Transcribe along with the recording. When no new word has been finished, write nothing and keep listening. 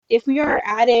if we are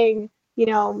adding,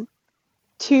 24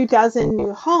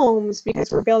 new homes because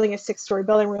we're building a 6-story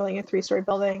building, we're building a 3-story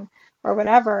building or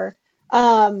whatever,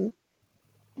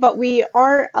 but we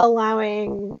aren't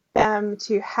allowing them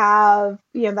to have,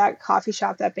 that coffee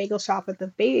shop, that bagel shop at the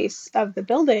base of the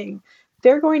building,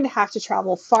 they're going to have to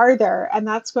travel farther, and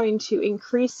that's going to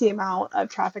increase the amount of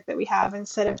traffic that we have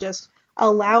instead of just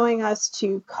allowing us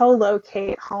to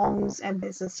co-locate homes and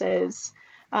businesses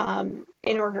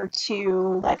in order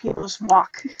to let people just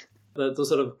walk. The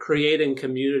sort of creating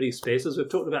community spaces. We've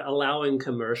talked about allowing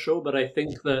commercial, but I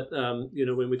think that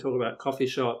when we talk about coffee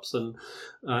shops and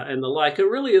the like, it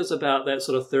really is about that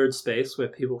sort of third space where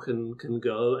people can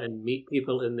go and meet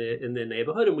people in their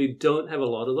neighborhood, and we don't have a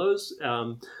lot of those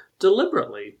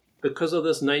deliberately because of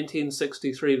this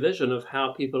 1963 vision of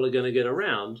how people are going to get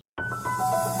around.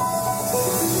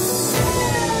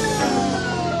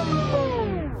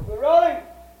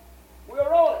 We're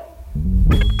rolling.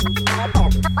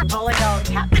 Calling all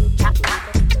cat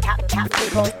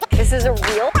people. This is a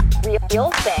real thing.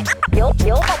 Real thing.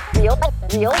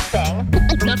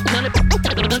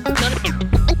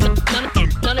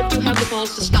 None of you have the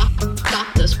balls to stop this.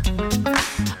 Stop this.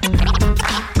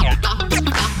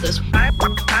 I've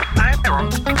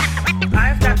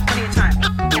got plenty of time.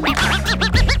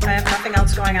 I have nothing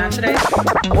else going on today.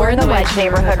 We're in the Wedge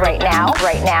neighborhood right now.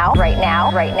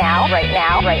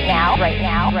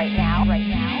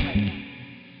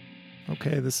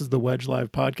 Okay, this is the Wedge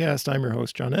Live podcast. I'm your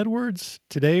host, John Edwards.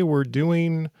 Today we're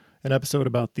doing an episode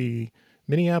about the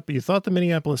Minneapolis. You thought the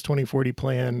Minneapolis 2040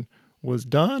 plan was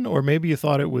done, or maybe you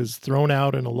thought it was thrown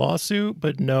out in a lawsuit,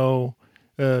 but no,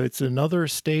 it's another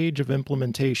stage of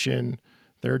implementation.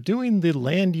 They're doing the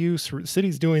land use,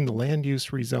 city's doing the land use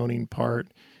rezoning part.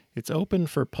 It's open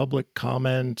for public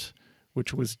comment,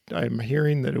 which was, I'm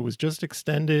hearing that it was just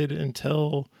extended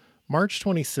until March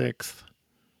 26th.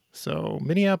 So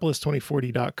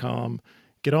Minneapolis2040.com,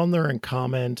 get on there and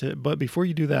comment. But before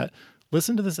you do that,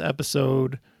 listen to this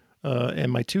episode.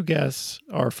 And my two guests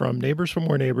are from Neighbors for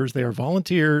More Neighbors. They are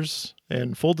volunteers.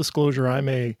 And full disclosure, I'm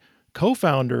a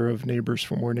co-founder of Neighbors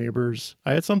for More Neighbors.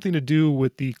 I had something to do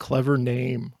with the clever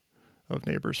name of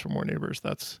Neighbors for More Neighbors.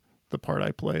 That's the part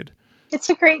I played. It's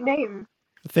a great name.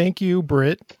 Thank you,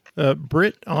 Britt.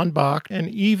 Britt Onbach and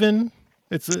Even.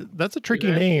 That's a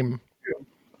tricky name.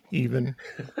 Even.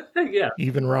 Yeah.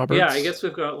 Even Roberts. Yeah, I guess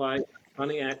we've got like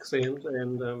funny accent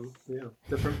and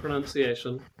different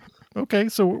pronunciation. Okay,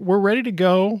 so we're ready to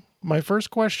go. My first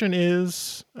question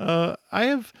is, I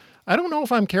don't know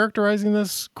if I'm characterizing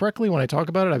this correctly when I talk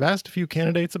about it. I've asked a few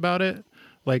candidates about it.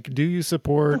 Like, do you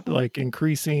support like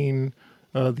increasing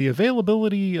the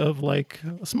availability of like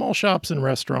small shops and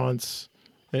restaurants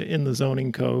in the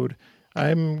zoning code?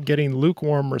 I'm getting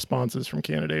lukewarm responses from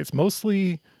candidates,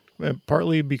 mostly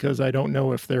partly because I don't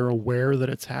know if they're aware that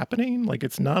it's happening. Like,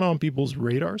 it's not on people's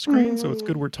radar screen, so it's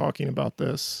good we're talking about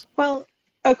this. Well,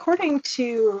 according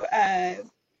to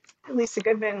Lisa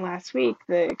Goodman last week,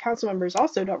 the council members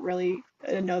also don't really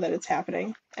know that it's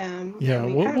happening. Yeah,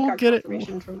 we'll get it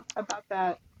about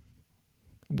that.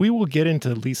 We will get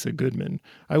into Lisa Goodman.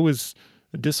 I was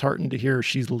disheartened to hear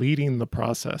she's leading the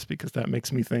process because that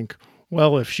makes me think,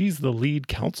 well, if she's the lead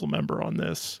council member on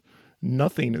this,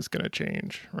 nothing is going to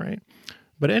change, right?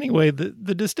 But anyway,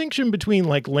 the distinction between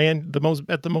like land,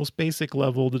 at the most basic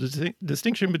level, the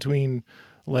distinction between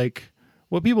like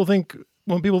when people think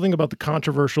about the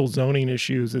controversial zoning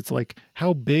issues, it's like,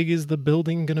 how big is the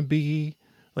building going to be?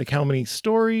 Like, how many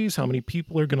stories, how many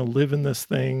people are going to live in this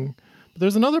thing? But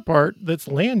there's another part that's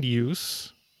land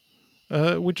use,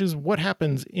 which is what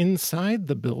happens inside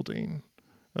the building.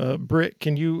 Britt,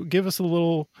 can you give us a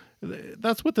little...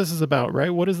 That's what this is about,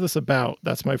 right? What is this about?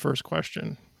 That's my first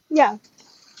question. Yeah.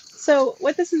 So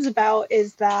what this is about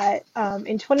is that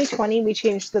in 2020, we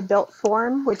changed the built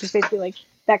form, which is basically like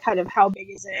that kind of how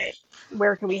big is it?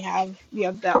 Where can we have,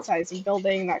 that size of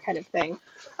building, that kind of thing.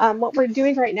 What we're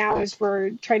doing right now is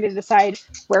we're trying to decide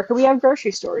where can we have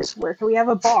grocery stores? Where can we have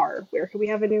a bar? Where can we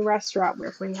have a new restaurant? Where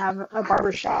can we have a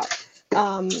barber shop?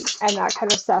 And that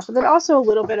kind of stuff. And then also a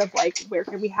little bit of like, where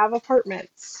can we have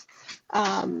apartments?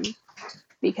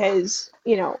 Because,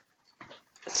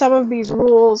 some of these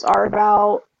rules are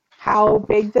about how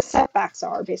big the setbacks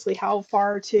are, basically how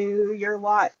far to your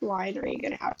lot line are you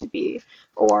going to have to be,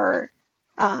 or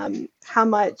how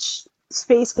much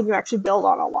space can you actually build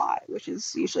on a lot, which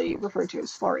is usually referred to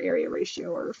as floor area ratio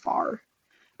or FAR.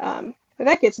 But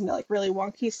that gets into like really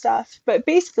wonky stuff. But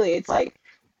basically it's like,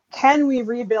 can we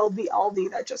rebuild the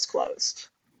Aldi that just closed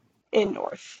in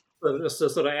North? So just to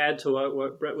sort of add to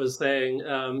what Brett was saying,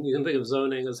 you can think of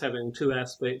zoning as having two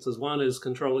aspects. As one is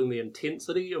controlling the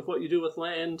intensity of what you do with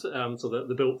land, so that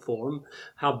the built form,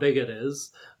 how big it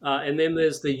is, and then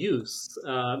there's the use,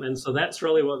 and so that's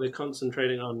really what they're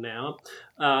concentrating on now.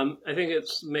 I think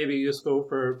it's maybe useful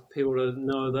for people to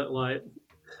know that, like,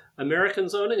 American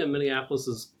zoning in Minneapolis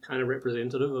is kind of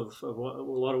representative of what, a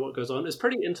lot of what goes on. It's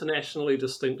pretty internationally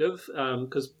distinctive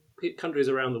because countries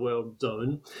around the world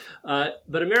zone.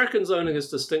 But American zoning is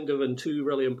distinctive in two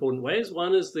really important ways.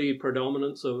 One is the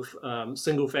predominance of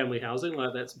single-family housing.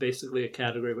 Like, that's basically a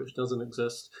category which doesn't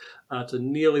exist to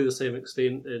nearly the same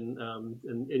extent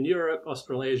in Europe,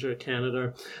 Australasia,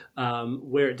 Canada.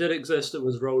 Where it did exist, it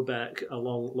was rolled back a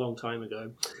long time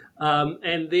ago.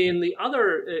 And then the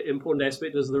other important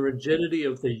aspect is the rigidity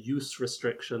of the use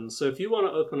restrictions. So if you want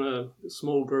to open a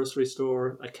small grocery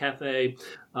store, a cafe,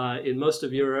 in most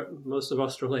of Europe, most of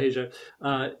Australasia,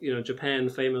 Japan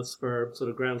famous for sort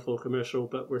of ground floor commercial,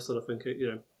 but we're sort of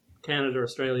thinking, Canada,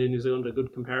 Australia, New Zealand are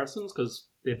good comparisons because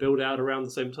they're built out around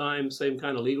the same time, same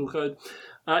kind of legal code.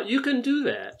 You can do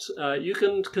that. You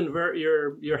can convert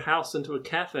your house into a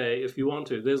cafe if you want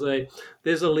to.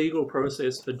 There's a legal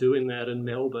process for doing that in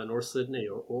Melbourne or Sydney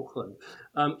or Auckland.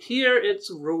 Here it's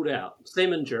ruled out.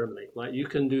 Same in Germany. Like, you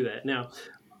can do that. Now,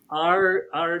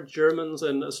 are Germans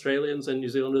and Australians and New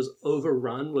Zealanders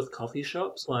overrun with coffee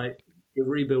shops? Like,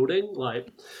 every building? Like,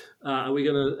 are we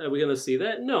gonna see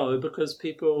that? No, because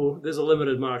there's a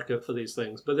limited market for these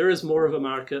things, but there is more of a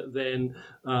market than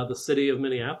the city of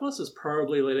Minneapolis is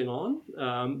probably letting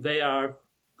on. They are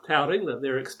touting that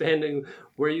they're expanding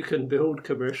where you can build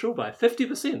commercial by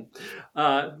 50%.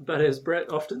 But as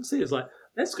Brett often says, like,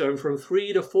 that's going from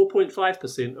 3 to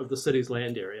 4.5% of the city's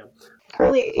land area.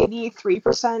 Currently,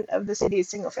 83% of the city is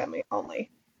single family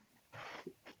only.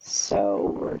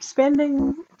 So we're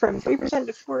expanding from 3%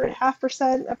 to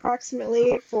 4.5%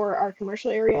 approximately for our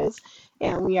commercial areas,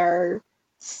 and we are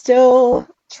still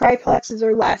triplexes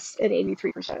or less in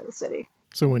 83% of the city.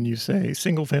 So when you say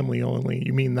single family only,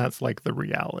 you mean that's like the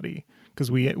reality? Because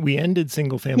we ended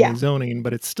single family zoning,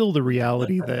 but it's still the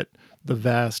reality that the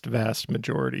vast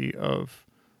majority of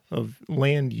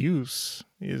land use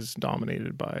is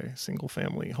dominated by single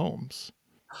family homes.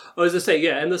 As I say,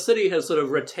 and the city has sort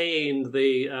of retained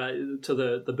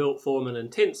the built form and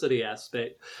intensity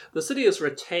aspect. The city has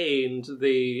retained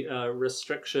the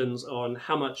restrictions on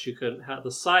how much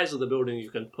the size of the building you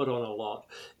can put on a lot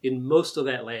in most of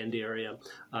that land area,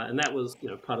 and that was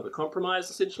part of the compromise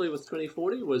essentially with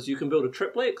 2040 was you can build a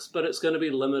triplex, but it's going to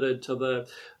be limited to the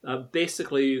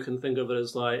basically you can think of it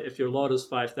as like if your lot is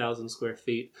 5,000 square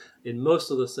feet in most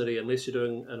of the city, unless you're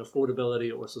doing an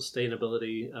affordability or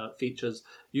sustainability features.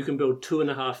 You can build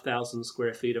 2,500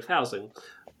 square feet of housing.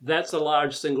 That's a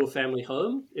large single-family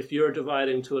home. If you're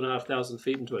dividing 2,500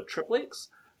 feet into a triplex,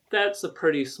 those are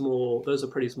pretty small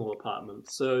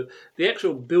apartments. So the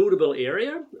actual buildable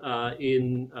area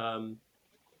in a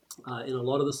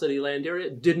lot of the city land area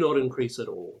did not increase at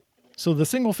all. So the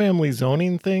single-family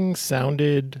zoning thing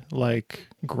sounded like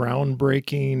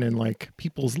groundbreaking and like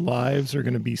people's lives are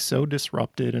going to be so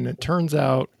disrupted. And it turns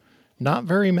out not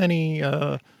very many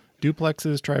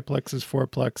duplexes, triplexes,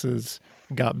 fourplexes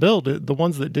got built. The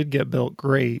ones that did get built,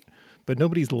 great, but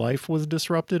nobody's life was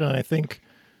disrupted. And I think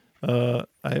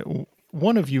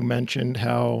one of you mentioned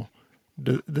how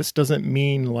this doesn't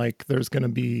mean like there's going to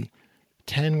be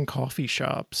 10 coffee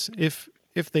shops. If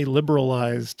they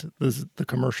liberalized the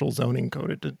commercial zoning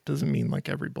code, it doesn't mean like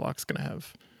every block's going to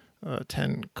have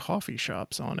 10 coffee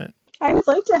shops on it. I would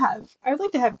like to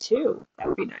have 2. That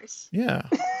would be nice. Yeah,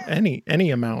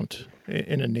 any amount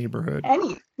in a neighborhood.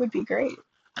 Any would be great.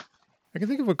 I can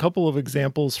think of a couple of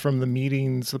examples from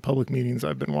the public meetings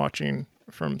I've been watching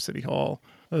from City Hall.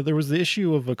 There was the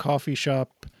issue of a coffee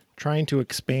shop trying to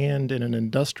expand in an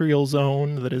industrial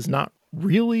zone that is not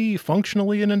really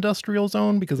functionally an industrial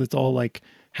zone because it's all like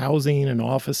housing and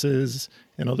offices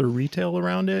and other retail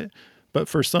around it. But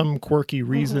for some quirky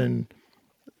reason,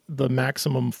 the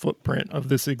maximum footprint of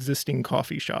this existing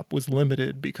coffee shop was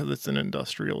limited because it's an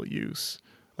industrial use.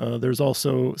 There's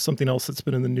also something else that's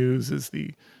been in the news is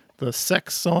the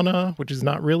sex sauna, which is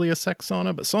not really a sex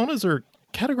sauna, but saunas are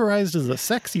categorized as a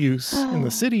sex use in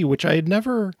the city, which I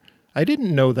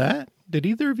didn't know that. Did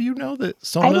either of you know that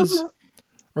saunas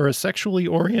are a sexually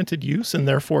oriented use and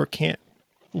therefore can't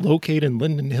locate in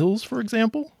Linden Hills, for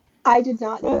example? I did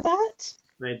not know that.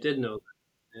 I did know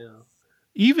that, yeah.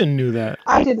 Even knew that.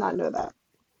 I did not know that.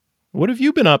 What have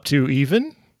you been up to,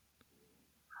 Even?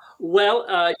 Well,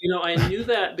 I knew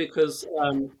that because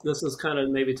this is kind of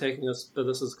maybe taking us, but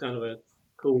this is kind of a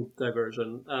cool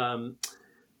diversion.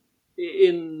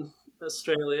 In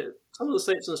Australia, some of the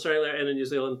states in Australia and in New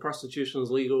Zealand, prostitution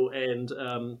is legal, and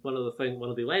one of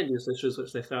the land use issues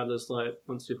which they found is like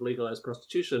once you've legalized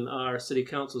prostitution, our city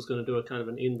council is going to do a kind of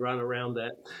an end run around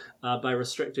that by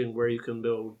restricting where you can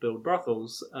build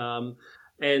brothels.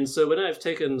 And so when I've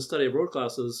taken study abroad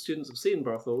classes, students have seen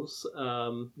brothels,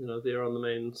 they're on the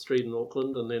main street in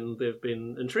Auckland, and then they've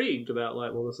been intrigued about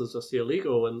like, well, this is just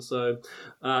illegal. And so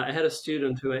I had a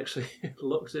student who actually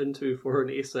looked into for an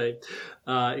essay,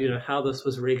 how this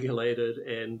was regulated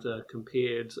and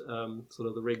compared sort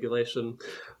of the regulation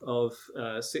of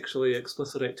sexually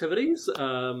explicit activities,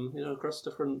 across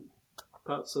different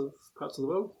parts of the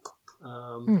world.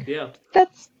 Yeah.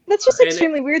 That's just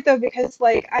extremely weird though, because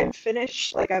like I'm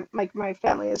Finnish, my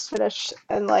family is Finnish,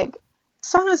 and like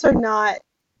saunas are not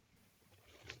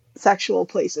sexual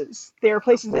places. They are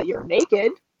places that you're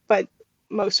naked, but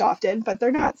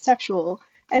they're not sexual.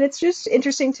 And it's just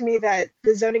interesting to me that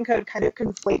the zoning code kind of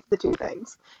conflates the two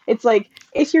things. It's like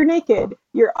if you're naked,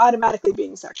 you're automatically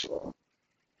being sexual.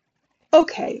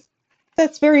 Okay,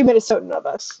 that's very Minnesotan of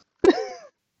us.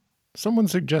 Someone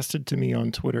suggested to me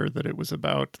on Twitter that it was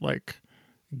about like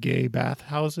gay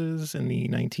bathhouses in the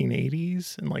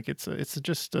 1980s, and like it's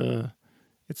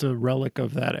a relic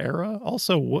of that era.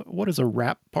 Also, what is a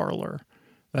rap parlor?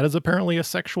 That is apparently a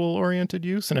sexual oriented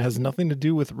use, and it has nothing to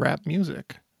do with rap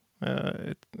music.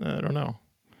 I don't know.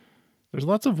 There's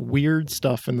lots of weird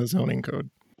stuff in the zoning code.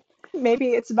 Maybe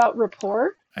it's about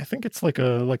rapport. I think it's like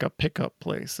a pickup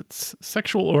place. It's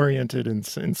sexual oriented in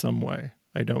some way.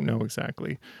 I don't know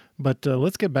exactly, but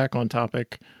let's get back on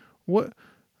topic.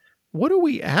 What are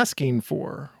we asking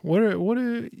for? What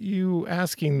are you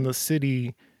asking the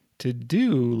city to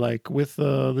do? Like with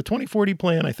the 2040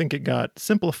 plan, I think it got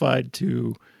simplified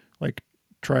to like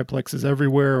triplexes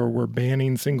everywhere, or we're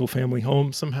banning single family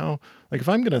homes somehow. Like if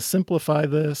I'm going to simplify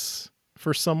this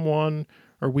for someone,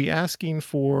 are we asking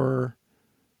for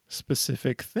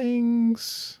specific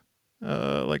things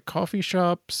like coffee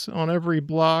shops on every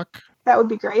block? That would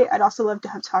be great. I'd also love to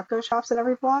have taco shops at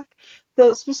every block.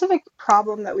 The specific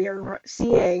problem that we are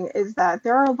seeing is that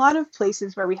there are a lot of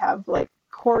places where we have like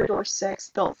corridor 6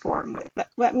 built form.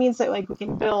 That means that like we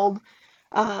can build,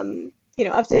 up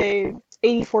to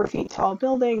 84 feet tall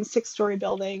buildings, 6-story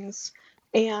buildings,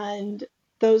 and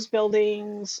those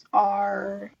buildings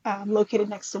are located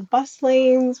next to bus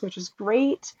lanes, which is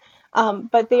great.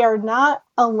 But they are not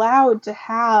allowed to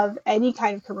have any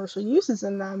kind of commercial uses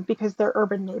in them because they're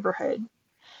urban neighborhood.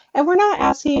 And we're not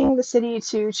asking the city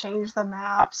to change the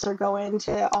maps or go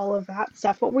into all of that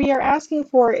stuff. What we are asking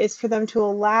for is for them to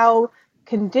allow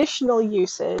conditional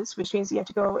uses, which means you have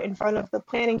to go in front of the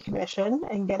planning commission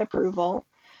and get approval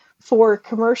for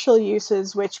commercial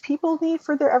uses, which people need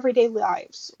for their everyday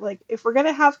lives. Like if we're going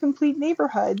to have complete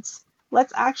neighborhoods,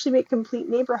 let's actually make complete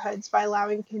neighborhoods by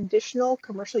allowing conditional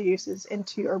commercial uses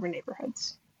into urban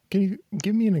neighborhoods. Can you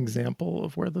give me an example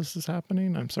of where this is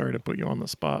happening? I'm sorry to put you on the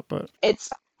spot, but it's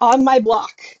on my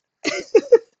block.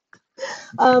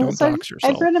 Don't dox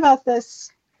yourself. I've read about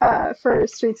this for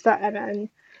streets.mn,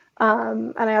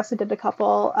 and I also did a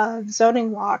couple of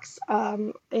zoning walks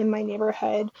in my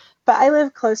neighborhood. But I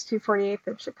live close to 48th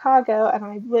in Chicago, and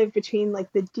I live between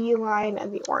like the D line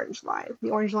and the Orange line. The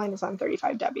Orange line is on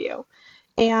 35W.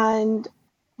 And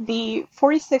the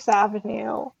 46th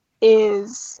Avenue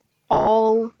is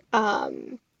all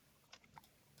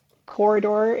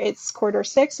corridor. It's corridor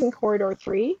 6 and corridor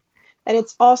 3. And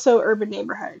it's also urban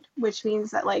neighborhood, which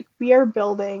means that like we are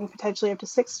building potentially up to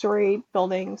 6-story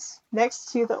buildings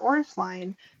next to the Orange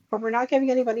line, but we're not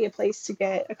giving anybody a place to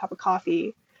get a cup of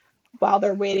coffee while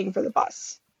they're waiting for the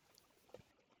bus.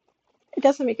 It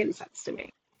doesn't make any sense to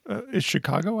me. Is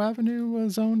Chicago Avenue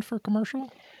zoned for commercial?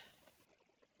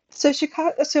 So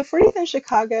 40th and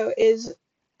Chicago is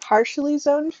partially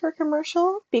zoned for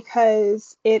commercial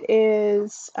because it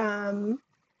is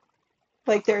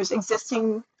like there's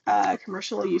existing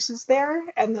commercial uses there,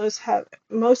 and those have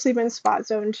mostly been spot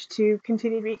zoned to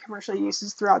continue to be commercial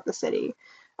uses throughout the city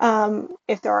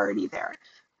if they're already there.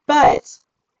 But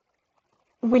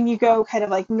when you go kind of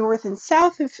like north and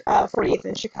south of 40th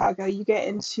in Chicago, you get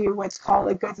into what's called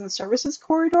a goods and services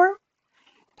corridor.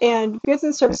 And goods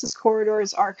and services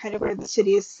corridors are kind of where the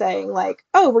city is saying like,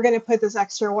 oh, we're going to put this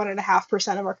extra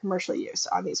 1.5% of our commercial use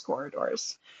on these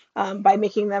corridors by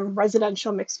making them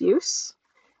residential mixed use.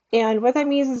 And what that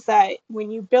means is that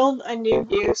when you build a new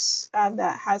use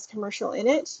that has commercial in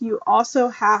it, you also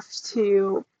have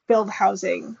to build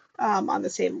housing on the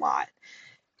same lot.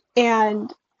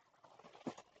 And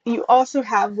you also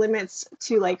have limits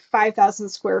to like 5,000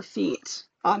 square feet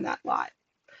on that lot.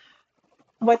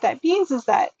 What that means is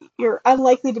that you're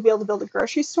unlikely to be able to build a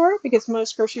grocery store because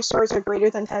most grocery stores are greater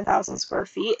than 10,000 square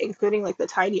feet, including like the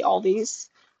tiny Aldi's.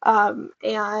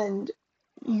 And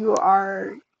you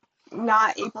are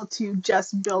not able to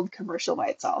just build commercial by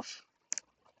itself.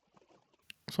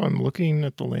 So I'm looking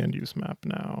at the land use map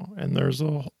now, and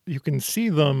you can see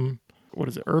them, what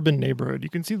is it, urban neighborhood. You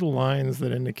can see the lines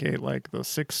that indicate like the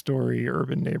 6-story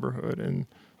urban neighborhood, and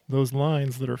those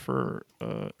lines that are for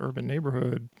urban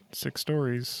neighborhood, 6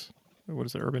 stories, what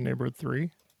is it, urban neighborhood 3?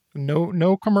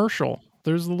 No commercial.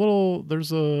 There's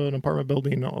an apartment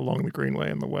building along the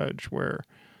Greenway and the Wedge where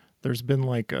there's been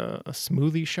like a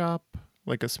smoothie shop.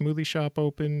 Like a smoothie shop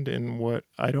opened in what,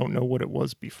 I don't know what it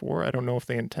was before. I don't know if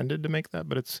they intended to make that,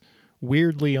 but it's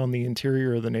weirdly on the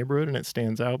interior of the neighborhood and it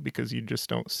stands out because you just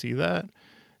don't see that.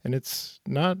 And it's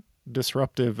not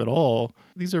disruptive at all.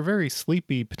 These are very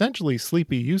potentially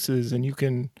sleepy uses, and you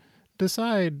can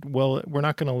decide, well, we're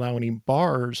not going to allow any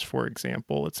bars, for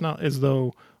example. It's not as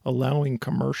though allowing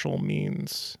commercial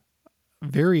means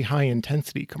very high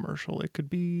intensity commercial. It could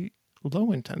be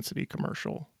low intensity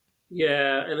commercial.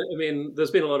 Yeah, and I mean,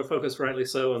 there's been a lot of focus, rightly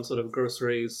so, on sort of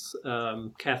groceries,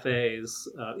 cafes.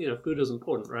 Food is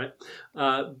important, right?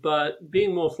 But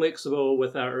being more flexible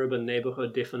with our urban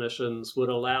neighborhood definitions would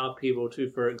allow people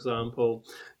to, for example,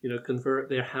 convert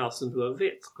their house into a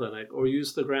vet clinic or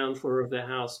use the ground floor of their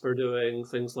house for doing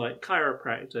things like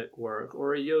chiropractic work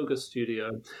or a yoga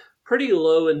studio. Pretty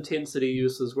low intensity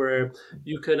uses where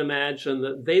you can imagine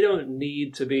that they don't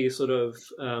need to be sort of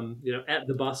at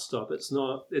the bus stop.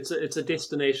 It's a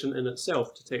destination in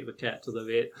itself to take the cat to the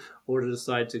vet or to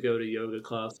decide to go to yoga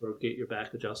class or get your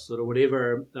back adjusted or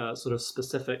whatever sort of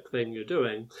specific thing you're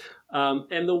doing.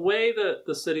 And the way that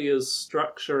the city is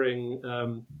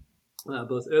structuring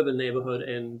both urban neighborhood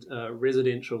and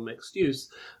residential mixed use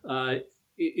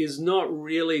is not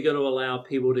really going to allow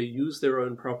people to use their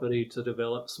own property to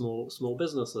develop small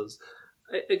businesses.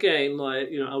 Again,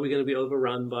 are we going to be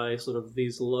overrun by sort of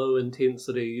these low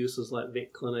intensity uses like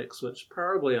vet clinics, which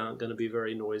probably aren't going to be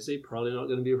very noisy, probably not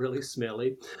going to be really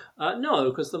smelly? No,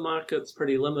 because the market's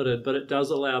pretty limited, but it does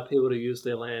allow people to use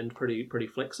their land pretty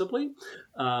flexibly.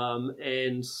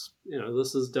 And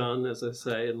this is done, as I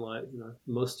say, in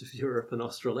most of Europe and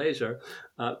Australasia.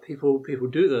 People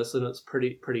do this, and it's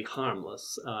pretty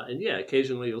harmless. And yeah,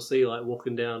 occasionally you'll see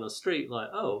walking down a street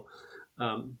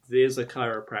there's a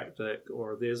chiropractic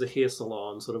or there's a hair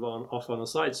salon sort of off on a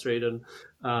side street, and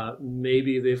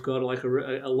maybe they've got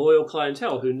a loyal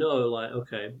clientele who know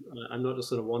okay, I'm not just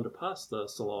going to wander past the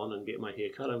salon and get my hair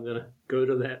cut. I'm going to go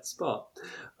to that spot.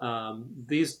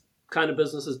 These kind of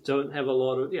businesses don't have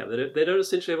they don't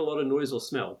essentially have a lot of noise or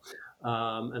smell.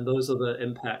 And those are the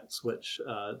impacts which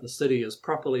the city is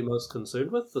properly most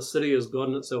concerned with. The city has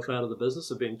gotten itself out of the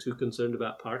business of being too concerned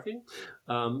about parking.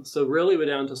 So really we're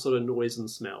down to sort of noise and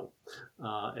smell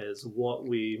as what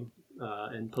we,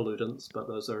 and pollutants, but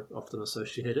those are often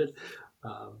associated.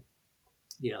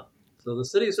 So the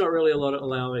city's not really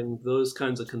allowing those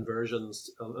kinds of conversions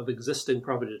of existing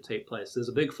property to take place. There's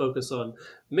a big focus on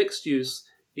mixed use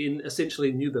in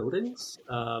essentially new buildings.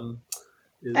 And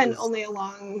only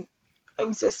along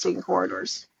existing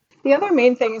corridors. The other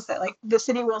main thing is that the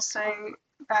city will say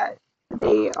that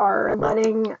they are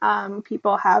letting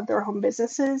people have their home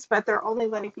businesses, but they're only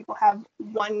letting people have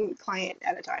one client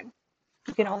at a time.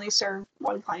 You can only serve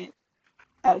one client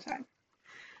at a time,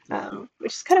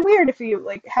 which is kind of weird if you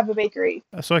have a bakery.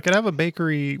 So I could have a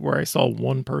bakery where I saw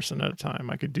one person at a time.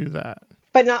 I could do that,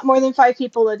 but not more than 5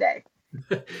 people a day.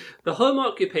 The home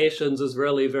occupations is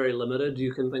really very limited.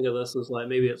 You can think of this as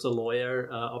maybe it's a lawyer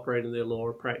operating their law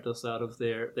practice out of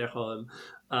their home.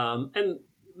 And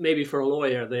maybe for a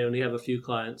lawyer, they only have a few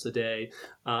clients a day.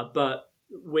 But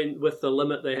with the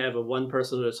limit they have of one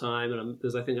person at a time, and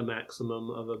there's, I think, a maximum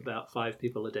of about 5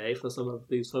 people a day for some of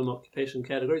these home occupation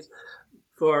categories.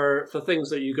 For things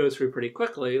that you go through pretty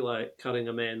quickly, like cutting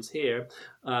a man's hair,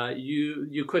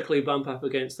 you quickly bump up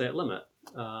against that limit.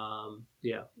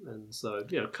 And so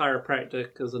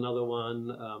chiropractic is another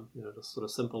one. Just sort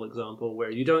of simple example where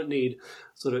you don't need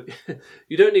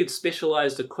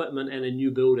specialized equipment and a new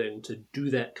building to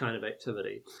do that kind of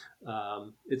activity.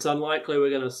 It's unlikely we're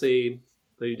going to see,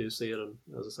 though you do see it in,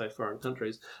 as I say, foreign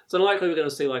countries. It's unlikely we're going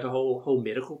to see a whole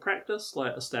medical practice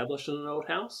established in an old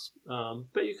house.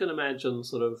 But you can imagine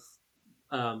sort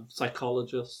of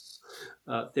psychologists,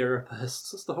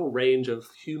 therapists, just the whole range of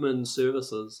human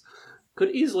services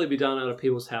could easily be done out of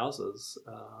people's houses.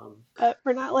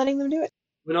 We're not letting them do it.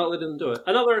 We're not letting them do it.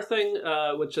 Another thing,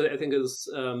 which I think is,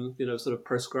 sort of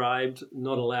prescribed,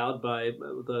 not allowed by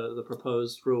the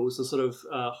proposed rules, is sort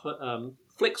of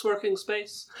flex working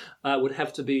space would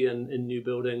have to be in new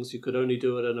buildings. You could only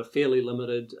do it in a fairly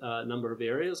limited number of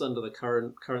areas under the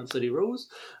current city rules.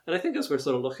 And I think as we're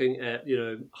sort of looking at,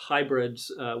 hybrid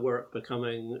work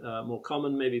becoming more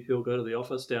common, maybe people go to the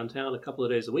office downtown a couple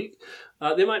of days a week,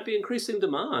 there might be increasing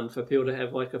demand for people to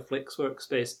have like a flex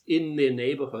workspace in their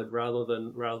neighborhood rather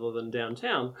than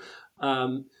downtown.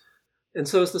 And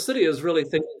so as the city is really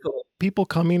thinking people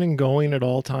coming and going at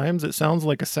all times, it sounds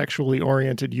like a sexually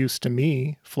oriented use to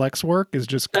me. Flex work is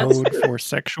just code for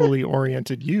sexually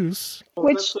oriented use.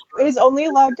 Which is only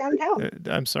allowed downtown.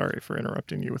 I'm sorry for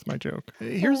interrupting you with my joke.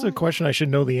 Here's a question I should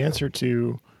know the answer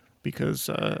to because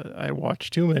I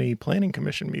watch too many planning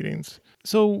commission meetings.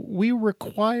 So we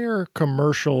require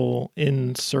commercial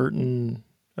in certain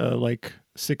like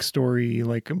 6-story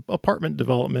like apartment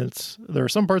developments. There are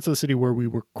some parts of the city where we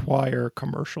require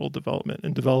commercial development,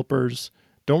 and developers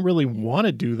don't really want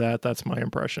to do that. That's my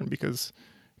impression, because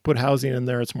put housing in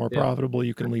there, it's more profitable.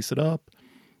 You can lease it up.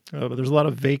 But there's a lot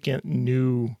of vacant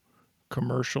new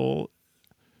commercial.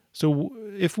 So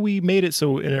if we made it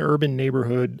so in an urban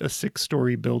neighborhood, a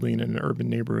 6-story building in an urban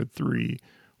neighborhood 3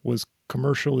 was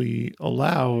commercially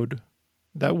allowed,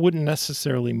 that wouldn't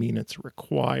necessarily mean it's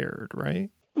required, right?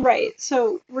 Right.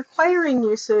 So requiring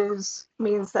uses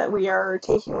means that we are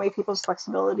taking away people's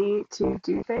flexibility to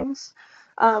do things.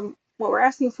 What we're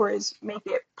asking for is make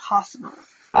it possible.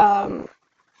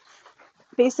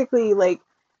 Basically, like,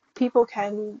 people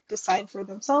can decide for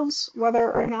themselves whether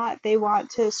or not they want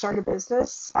to start a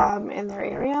business in their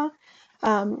area.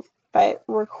 But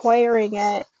requiring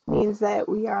it means that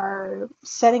we are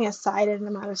setting aside an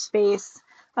amount of space,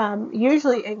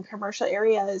 usually in commercial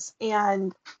areas,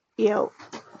 and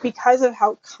because of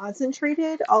how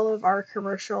concentrated all of our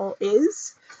commercial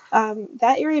is,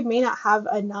 that area may not have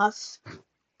enough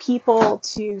people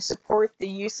to support the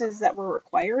uses that we're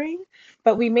requiring,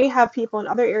 but we may have people in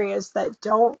other areas that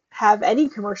don't have any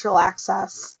commercial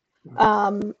access,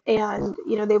 and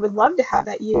they would love to have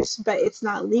that use, but it's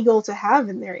not legal to have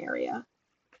in their area.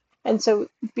 And so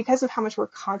because of how much we're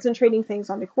concentrating things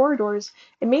onto corridors,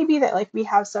 it may be that like we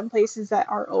have some places that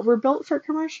are overbuilt for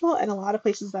commercial and a lot of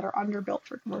places that are underbuilt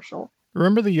for commercial.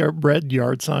 Remember the red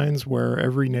yard signs where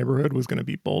every neighborhood was going to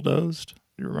be bulldozed?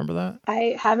 Do you remember that?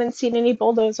 I haven't seen any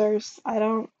bulldozers. I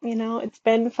don't, it's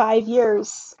been 5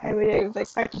 years. I would have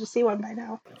expected to see one by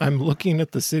now. I'm looking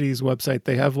at the city's website.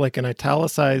 They have like an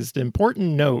italicized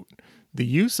important note. The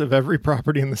use of every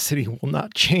property in the city will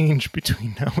not change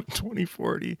between now and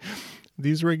 2040.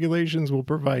 These regulations will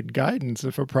provide guidance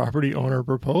if a property owner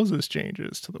proposes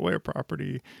changes to the way a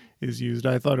property is used.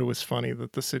 I thought it was funny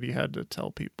that the city had to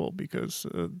tell people because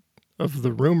of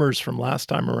the rumors from last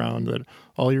time around that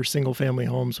all your single-family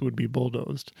homes would be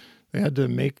bulldozed. They had to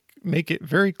make it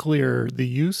very clear the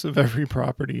use of every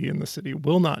property in the city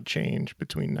will not change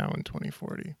between now and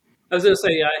 2040. I was going to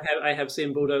say, yeah, I have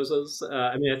seen bulldozers.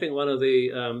 I think one of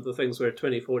the things where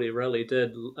 2040 really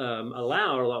did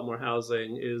allow a lot more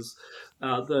housing is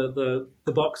the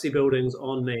boxy buildings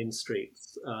on main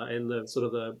streets and the sort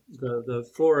of the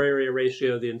floor area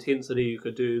ratio, the intensity you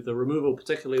could do, the removal,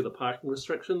 particularly the parking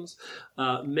restrictions,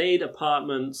 made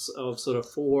apartments of sort of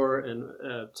 4 and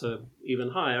to even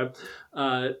higher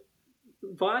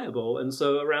viable. And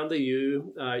so around the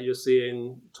U, you're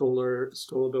seeing taller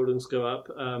buildings go up.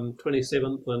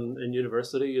 27th and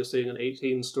University, you're seeing an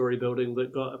 18-story building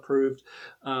that got approved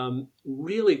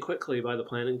really quickly by the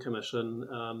Planning Commission.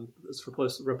 It's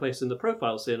replacing the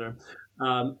Profile Center.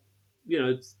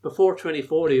 Before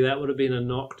 2040, that would have been a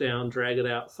knockdown,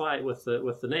 drag-it-out fight with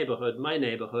the neighborhood, my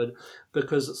neighborhood,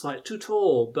 because it's like too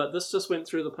tall. But this just went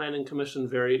through the Planning Commission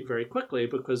very, very quickly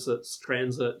because it's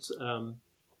Transit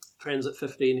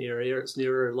 15 area, it's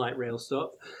near a light rail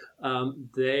stop.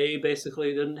 They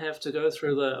basically didn't have to go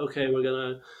through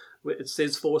it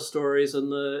says 4 stories in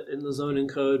the zoning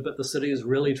code, but the city is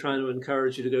really trying to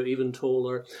encourage you to go even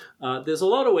taller. There's a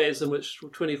lot of ways in which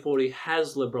 2040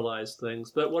 has liberalized things,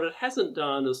 but what it hasn't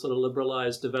done is sort of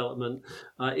liberalize development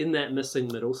in that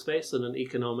missing middle space in an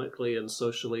economically and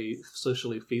socially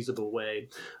feasible way.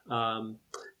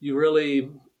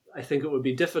 I think it would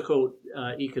be difficult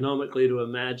economically to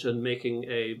imagine making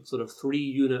a sort of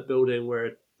 3-unit building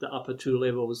where the upper 2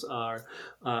 levels are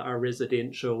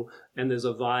residential and there's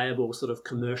a viable sort of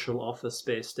commercial office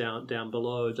space down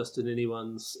below, just in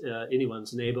anyone's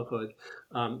neighborhood,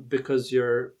 because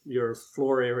your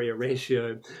floor area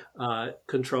ratio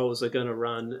controls are going to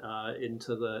run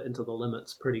into the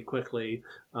limits pretty quickly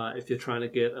if you're trying to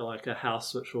get like a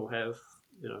house which will have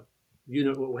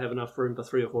unit will have enough room for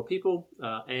 3 or 4 people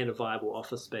and a viable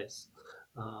office space.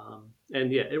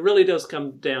 It really does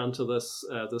come down to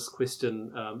this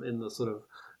question in the sort of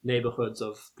neighborhoods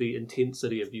of the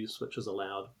intensity of use which is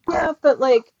allowed. Yeah, but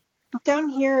like down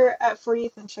here at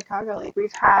 40th in Chicago, like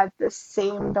we've had the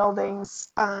same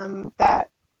buildings that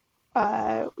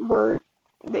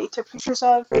they took pictures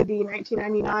of for the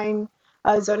 1999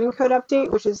 zoning code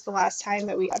update, which is the last time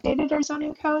that we updated our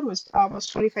zoning code, was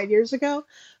almost 25 years ago.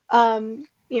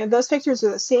 Those pictures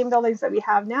are the same buildings that we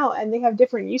have now, and they have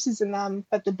different uses in them,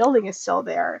 but the building is still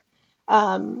there.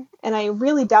 And I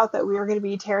really doubt that we are going to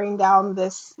be tearing down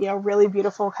this, really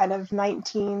beautiful kind of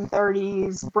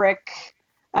 1930s brick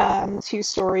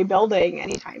two-story building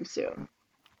anytime soon.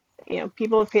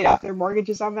 People have paid off their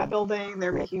mortgages on that building.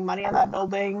 They're making money on that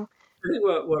building. I think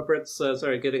what Brett's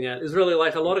getting at is really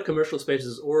like a lot of commercial space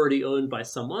is already owned by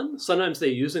someone. Sometimes they're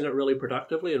using it really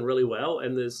productively and really well,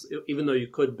 and even though you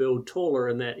could build taller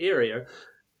in that area,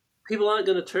 people aren't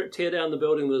going to tear down the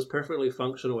building that's perfectly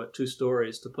functional at 2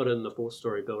 stories to put in the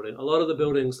 4-story building. A lot of the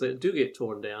buildings that do get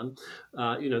torn down,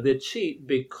 they're cheap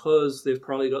because they've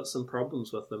probably got some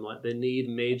problems with them, like they need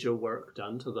major work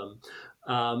done to them.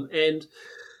 And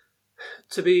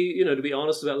to be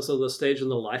honest about the stage in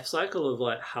the life cycle of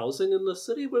like housing in the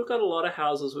city, we've got a lot of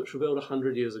houses which were built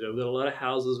 100 years ago. We've got a lot of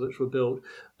houses which were built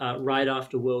right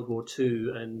after World War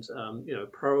II, and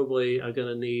probably are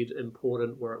going to need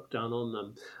important work done on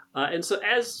them. And so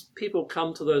as people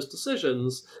come to those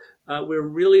decisions, we're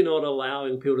really not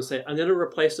allowing people to say, I'm going to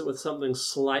replace it with something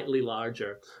slightly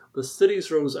larger. The city's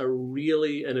rules are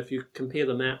really, and if you compare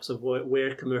the maps of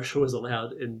where commercial was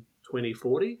allowed in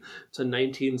 2040 to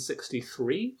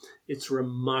 1963, it's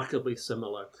remarkably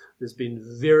similar. There's been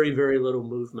very, very little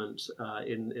movement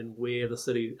in where the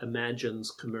city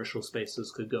imagines commercial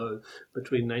spaces could go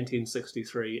between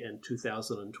 1963 and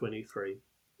 2023.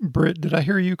 Britt, did I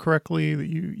hear you correctly that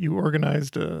you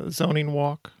organized a zoning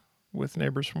walk with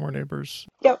Neighbors for More Neighbors?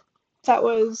 Yep, that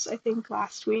was, I think,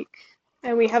 last week.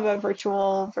 And we have a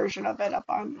virtual version of it up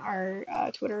on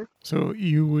our Twitter. So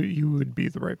you would be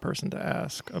the right person to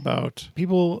ask about.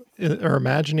 People are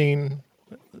imagining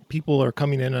people are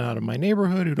coming in and out of my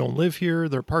neighborhood who don't live here.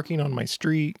 They're parking on my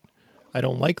street. I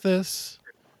don't like this.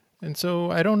 And so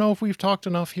I don't know if we've talked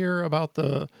enough here about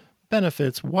the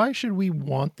benefits. Why should we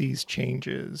want these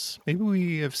changes? Maybe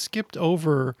we have skipped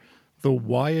over the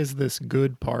why is this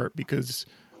good part because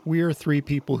we are 3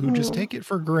 people who just take it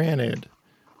for granted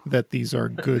that these are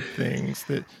good things,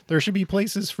 that there should be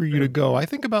places for you to go. I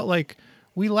think about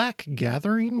we lack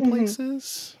gathering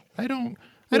places. I don't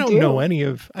know any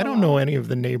of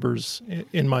the neighbors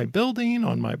in my building,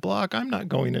 on my block. I'm not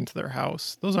going into their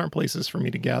house. Those aren't places for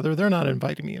me to gather. They're not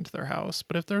inviting me into their house.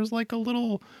 But if there's a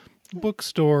little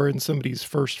bookstore in somebody's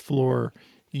first floor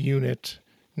unit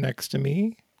next to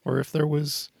me, or if there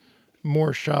was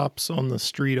more shops on the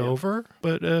street over.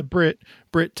 But Britt,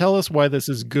 tell us why this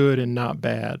is good and not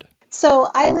bad.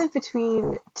 So I live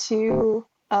between 2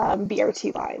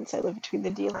 BRT lines. I live between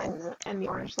the D line and the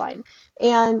Orange line.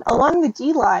 And along the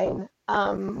D line,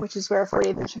 which is where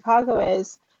 40th in Chicago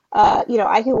is,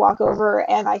 I can walk over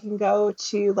and I can go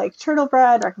to Turtle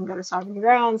Bread, or I can go to Stomping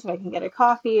Grounds and I can get a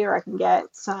coffee, or I can get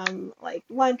some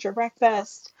lunch or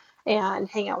breakfast and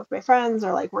hang out with my friends,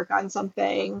 or work on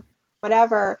something,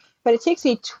 whatever. But it takes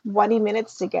me 20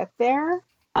 minutes to get there.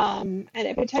 And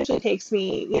it potentially takes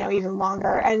me, even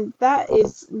longer. And that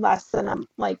is less than,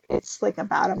 it's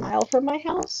about a mile from my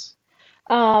house.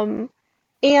 And,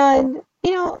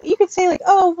 you could say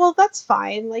oh, well, that's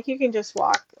fine. You can just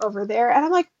walk over there. And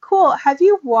I'm like, cool. Have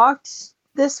you walked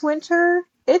this winter?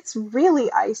 It's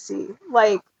really icy.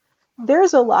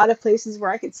 There's a lot of places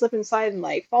where I could slip inside and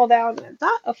fall down. And it's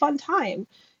not a fun time.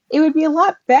 It would be a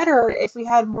lot better if we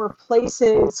had more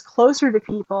places closer to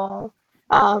people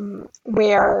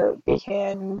where we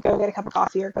can go get a cup of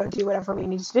coffee or go do whatever we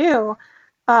need to do.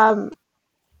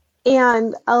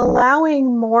 And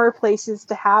allowing more places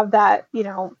to have that,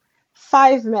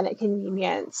 5-minute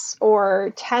convenience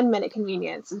or 10-minute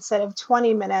convenience instead of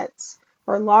 20 minutes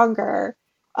or longer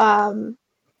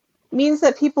means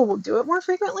that people will do it more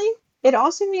frequently. It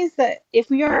also means that if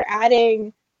we are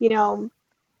adding,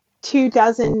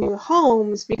 24 new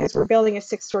homes because we're building a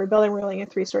 6-story building, we're building a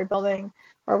 3-story building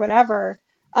or whatever,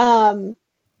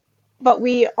 but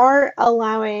we aren't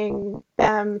allowing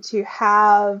them to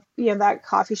have, that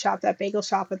coffee shop, that bagel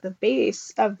shop at the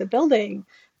base of the building.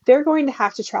 They're going to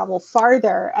have to travel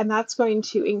farther, and that's going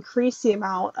to increase the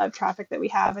amount of traffic that we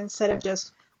have instead of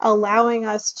just allowing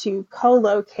us to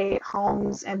co-locate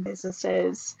homes and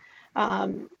businesses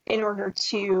in order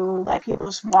to let people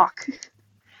just walk.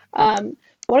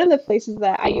 One of the places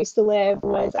that I used to live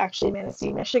was actually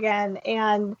Manistee, Michigan,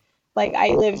 and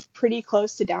I lived pretty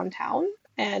close to downtown,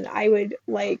 and I would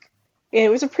it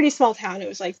was a pretty small town. It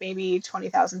was maybe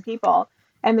 20,000 people,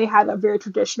 and they had a very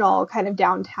traditional kind of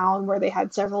downtown where they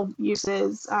had several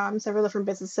uses, several different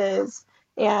businesses,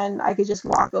 and I could just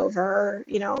walk over,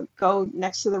 go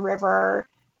next to the river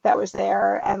that was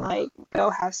there and like go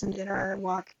have some dinner and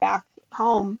walk back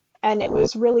home. And it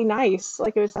was really nice.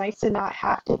 Like it was nice to not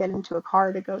have to get into a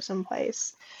car to go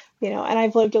someplace, and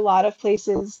I've lived a lot of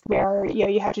places where,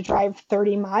 you have to drive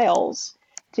 30 miles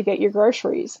to get your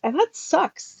groceries, and that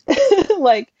sucks.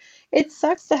 Like it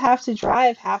sucks to have to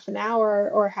drive half an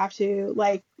hour or have to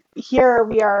like here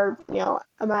we are,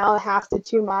 a mile and a half to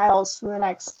 2 miles to the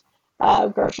next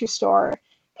grocery store,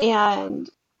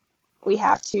 and we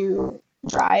have to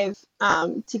drive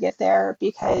to get there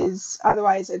because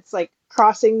otherwise it's like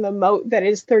crossing the moat that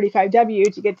is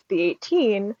 35W to get to the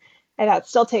 18, and that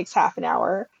still takes half an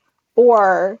hour,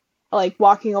 or like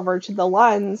walking over to the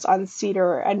Lunds on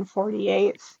Cedar and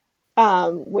 48th,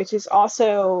 which is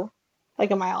also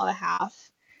like a mile and a half.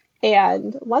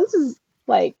 And Lunds is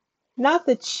like not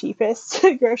the cheapest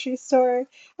grocery store, and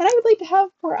I would like to have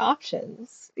more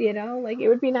options, like it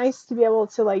would be nice to be able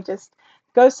to like just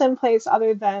go someplace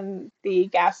other than the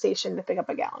gas station to pick up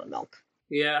a gallon of milk.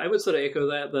 Yeah, I would sort of echo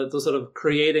that, the sort of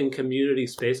creating community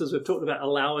spaces. We've talked about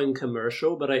allowing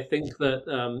commercial, but I think that,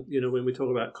 when we talk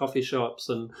about coffee shops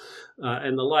and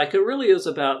the like, it really is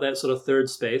about that sort of third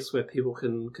space where people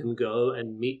can go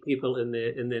and meet people in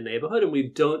their neighborhood. And we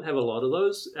don't have a lot of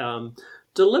those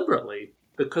deliberately,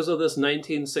 because of this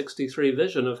 1963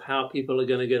 vision of how people are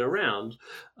going to get around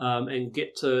and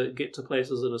get to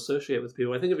places and associate with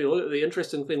people. I think if you look at the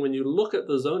interesting thing when you look at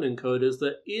the zoning code is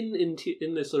that in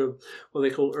this sort of what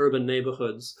they call urban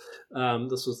neighborhoods,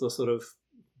 this was the sort of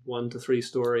 1 to 3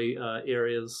 story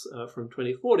areas from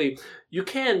 2040, you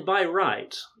can by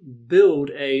right build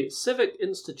a civic,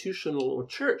 institutional, or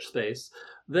church space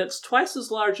that's twice as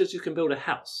large as you can build a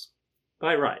house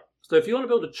by right. So if you want to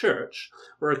build a church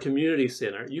or a community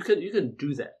center, you can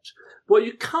do that. What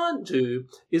you can't do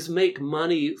is make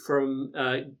money from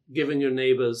giving your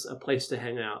neighbors a place to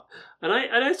hang out. And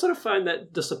I sort of find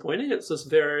that disappointing. It's this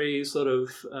very sort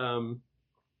of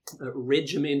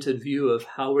regimented view of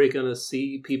how we're going to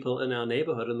see people in our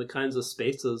neighborhood and the kinds of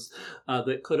spaces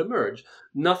that could emerge.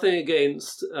 Nothing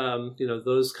against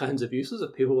those kinds of uses.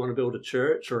 If people want to build a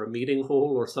church or a meeting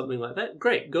hall or something like that,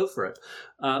 great, go for it.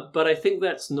 But I think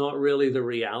that's not really the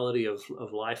reality of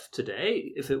life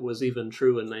today, if it was even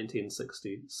true in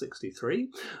 1963.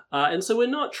 And so we're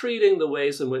not treating the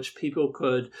ways in which people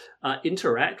could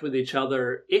interact with each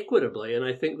other equitably. And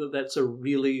I think that that's a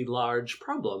really large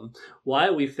problem. Why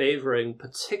are we favoring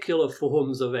particular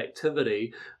forms of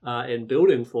activity and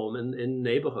building form in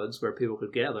neighborhoods where people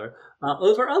could gather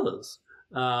over others?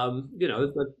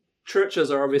 The churches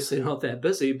are obviously not that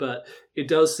busy, but it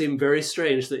does seem very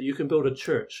strange that you can build a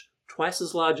church twice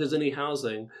as large as any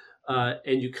housing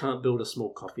and you can't build a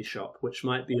small coffee shop, which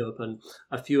might be open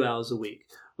a few hours a week.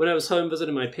 When I was home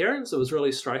visiting my parents, it was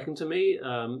really striking to me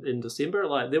in December.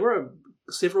 Like there were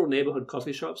several neighborhood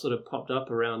coffee shops that have popped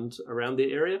up around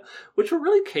the area, which were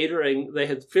really catering. They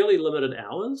had fairly limited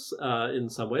hours in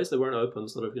some ways. They weren't open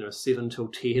sort of 7 till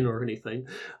 10 or anything,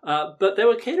 but they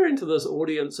were catering to this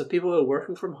audience of people who are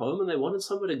working from home and they wanted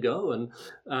somewhere to go and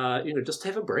just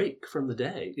have a break from the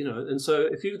day. And so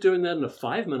if you're doing that in a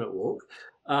 5-minute walk,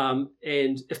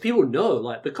 and if people know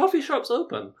like the coffee shop's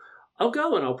open, I'll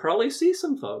go and I'll probably see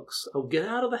some folks. I'll get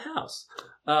out of the house.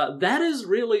 That is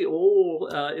really all,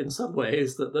 in some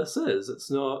ways, that this is. It's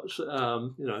not,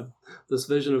 this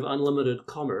vision of unlimited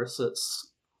commerce. It's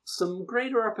some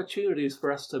greater opportunities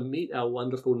for us to meet our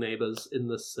wonderful neighbors in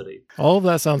this city. All of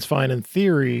that sounds fine in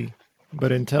theory,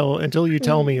 but until you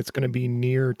tell me it's going to be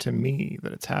near to me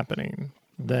that it's happening,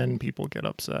 then people get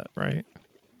upset, right?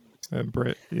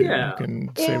 Britt, you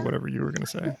can say whatever you were going to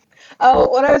say. Oh,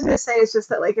 what I was going to say is just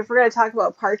that, like, if we're going to talk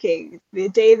about parking, the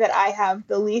day that I have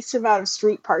the least amount of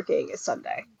street parking is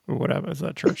Sunday. Whatever. Is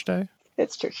that church day?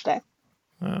 It's church day.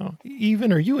 Oh.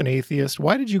 Are you an atheist?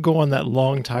 Why did you go on that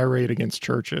long tirade against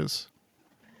churches?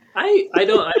 I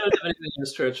don't have anything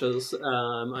against churches.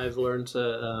 I've learned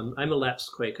to. I'm a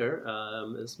lapsed Quaker.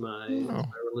 Is my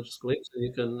religious belief. So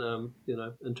you can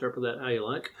interpret that how you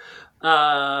like.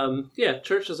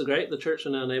 Churches are great. The church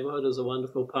in our neighborhood is a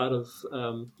wonderful part of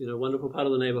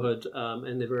the neighborhood,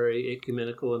 and they're very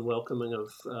ecumenical and welcoming of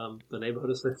the neighborhood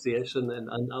association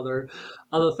and other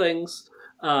things.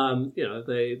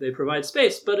 They provide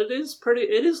space, but it is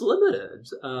limited.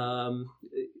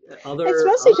 It's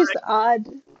mostly just odd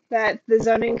that the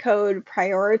zoning code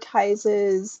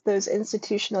prioritizes those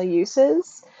institutional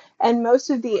uses, and most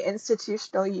of the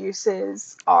institutional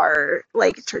uses are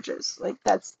like churches. Like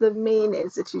that's the main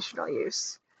institutional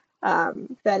use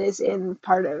that is in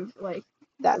part of like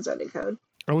that zoning code.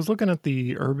 I was looking at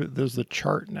there's a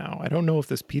chart now. I don't know if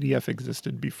this PDF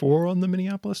existed before on the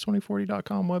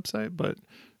Minneapolis2040.com website, but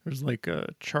there's like a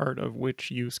chart of which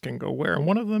use can go where. And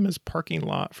one of them is parking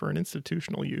lot for an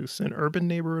institutional use in urban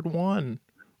neighborhood 1,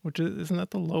 which isn't that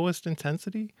the lowest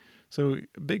intensity? So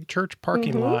big church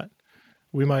parking lot,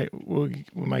 we might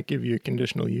give you a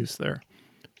conditional use there.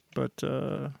 But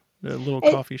the little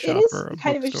coffee shop or a it is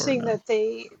kind of bookstore, interesting no. that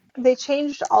they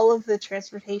changed all of the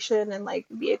transportation and like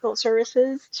vehicle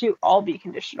services to all be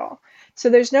conditional. So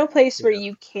there's no place where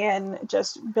you can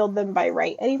just build them by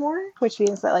right anymore, which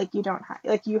means that like you don't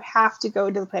you have to go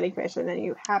to the planning commission and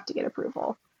you have to get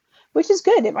approval, which is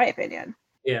good in my opinion.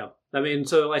 Yeah. I mean,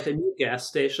 so like a new gas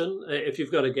station, if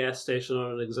you've got a gas station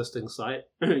on an existing site,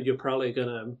 you're probably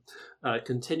going to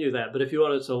continue that. But if you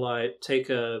wanted to like take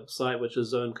a site which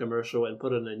is zoned commercial and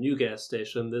put in a new gas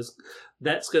station,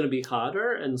 that's going to be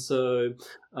harder. And so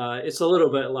it's a little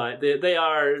bit like they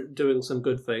are doing some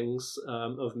good things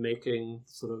of making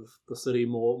sort of the city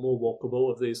more walkable,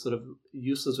 of these sort of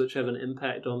uses which have an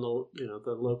impact on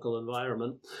the local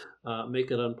environment,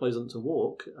 make it unpleasant to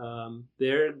walk.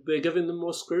 They're giving them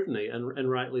more scrutiny. And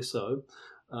rightly so.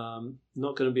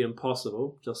 Not going to be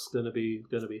impossible, just going to be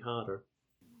harder.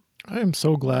 I am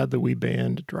so glad that we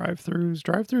banned drive-thrus.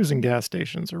 Drive-thrus and gas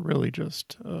stations are really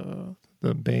just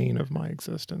the bane of my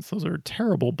existence. Those are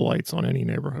terrible blights on any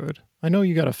neighborhood. I know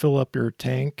you got to fill up your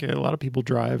tank. A lot of people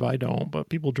drive. I don't, but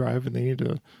people drive and they need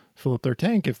to fill up their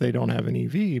tank if they don't have an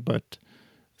EV. But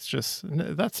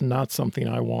that's not something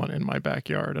I want in my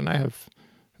backyard. And I have,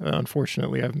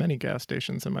 unfortunately, I have many gas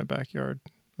stations in my backyard.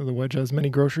 The Wedge has many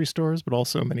grocery stores, but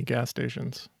also many gas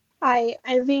stations. I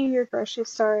envy your grocery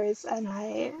stores, and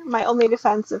my only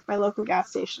defense of my local gas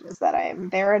station is that I am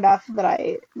there enough that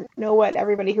I know what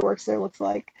everybody who works there looks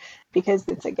like, because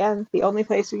it's, again, the only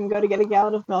place we can go to get a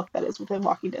gallon of milk that is within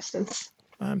walking distance.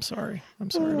 I'm sorry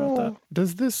about that.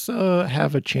 Does this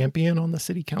have a champion on the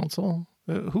city council?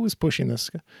 Who is pushing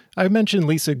this? I mentioned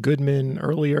Lisa Goodman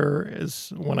earlier.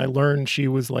 As when I learned she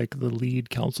was like the lead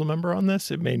council member on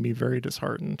this, it made me very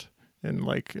disheartened. And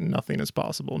like nothing is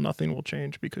possible. Nothing will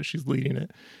change because she's leading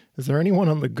it. Is there anyone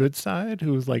on the good side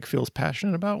who's like feels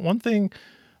passionate about one thing?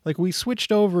 Like we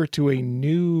switched over to a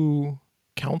new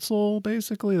council,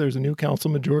 basically. There's a new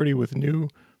council majority with new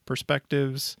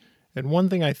perspectives. And one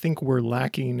thing I think we're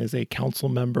lacking is a council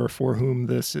member for whom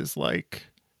this is like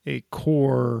a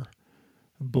core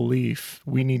belief.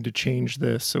 We need to change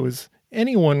this. So is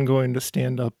anyone going to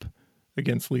stand up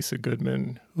against Lisa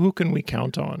Goodman? Who can we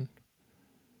count on?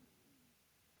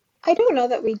 I don't know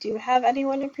that we do have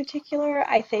anyone in particular.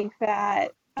 I think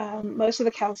that most of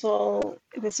the council,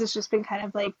 this has just been kind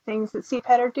of like things that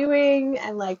CPED are doing,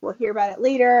 and like we'll hear about it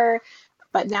later,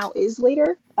 but now is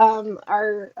later.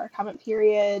 Our comment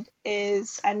period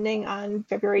is ending on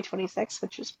February 26th,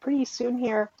 which is pretty soon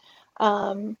here.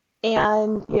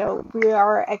 And, we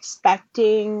are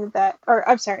expecting that, or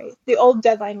I'm sorry, the old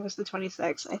deadline was the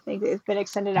 26th. I think it's been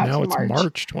extended out to March. Now it's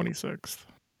March 26th.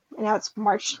 And now it's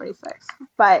March 26th.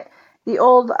 But the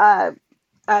old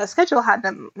schedule had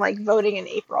them like voting in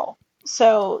April.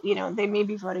 So, they may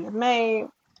be voting in May,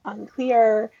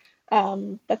 unclear.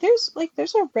 But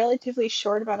there's a relatively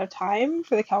short amount of time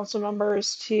for the council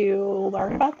members to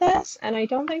learn about this. And I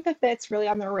don't think that that's really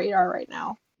on their radar right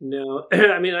now. No,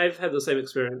 I mean, I've had the same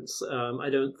experience.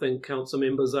 I don't think council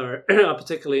members are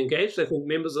particularly engaged. I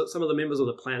think some of the members of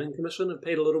the Planning Commission have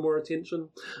paid a little more attention.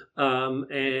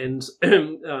 And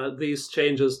these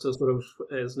changes to sort of,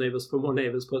 as Neighbours for More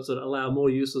Neighbours puts it, allow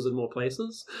more uses in more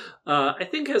places, I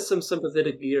think has some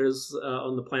sympathetic ears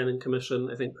on the Planning Commission.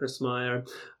 I think Chris Meyer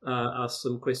asked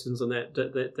some questions in that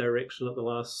direction at the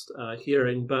last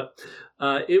hearing. But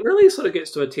it really sort of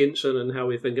gets to attention in how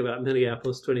we think about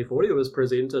Minneapolis 2040. It was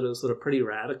presented as sort of pretty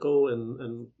radical,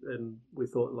 and we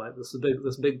thought like this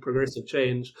big progressive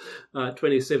change,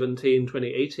 2017,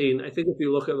 2018. I think if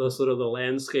you look at the sort of the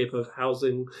landscape of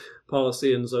housing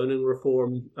policy and zoning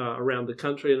reform around the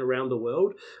country and around the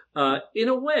world, in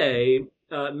a way,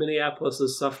 Minneapolis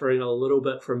is suffering a little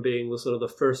bit from being the sort of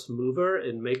the first mover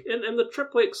in and the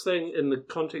triplex thing in the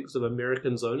context of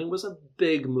American zoning was a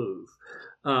big move.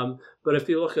 But if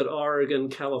you look at Oregon,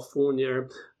 California,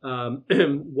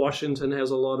 Washington has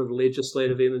a lot of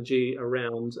legislative energy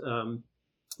around.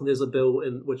 There's a bill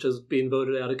which has been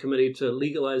voted out of committee to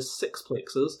legalize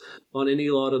sexplexes on any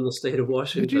lot in the state of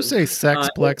Washington. Did you say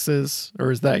sexplexes,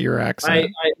 or is that your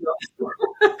accent?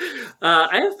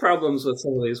 I have problems with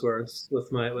some of these words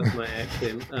with my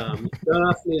accent. Don't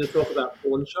ask me to talk about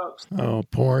porn shops. Oh,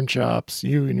 porn shops!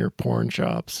 You and your porn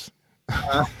shops.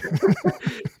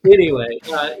 Anyway,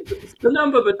 the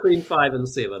number between 5 and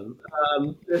 7.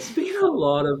 There's been a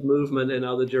lot of movement in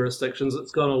other jurisdictions.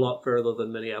 It's gone a lot further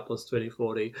than Minneapolis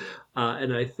 2040,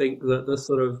 and I think that this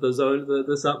sort of this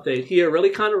update here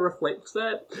really kind of reflects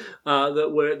that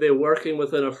they're working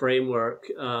within a framework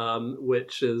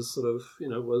which is sort of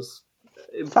was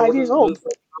 5 years old.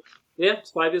 Yeah,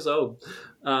 it's 5 years old.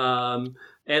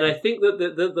 And I think that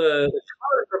the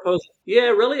current proposal,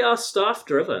 really are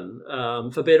staff-driven,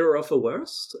 for better or for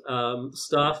worse.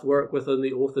 Staff work within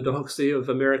the orthodoxy of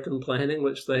American planning,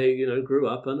 which they, grew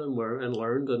up in and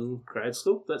learned in grad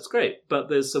school. That's great. But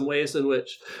there's some ways in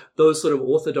which those sort of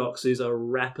orthodoxies are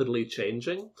rapidly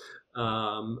changing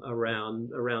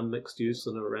around mixed use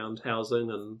and around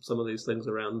housing and some of these things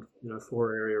around,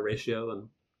 floor area ratio and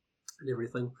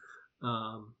everything.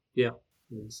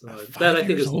 And so that I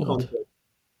think is the conflict.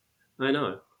 I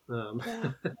know.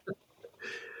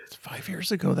 It's 5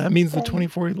 years ago. That means the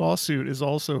 2040 lawsuit is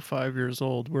also 5 years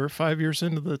old. We're 5 years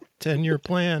into the 10-year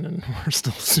plan, and we're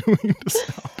still suing to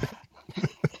stop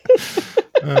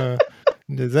it.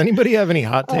 Does anybody have any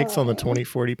hot takes on the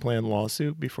 2040 plan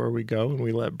lawsuit before we go and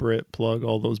we let Britt plug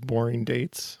all those boring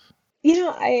dates?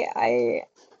 I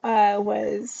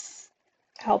was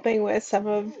helping with some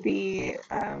of the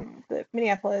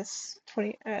Minneapolis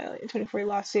 2040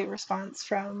 lawsuit response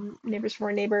from Neighbors for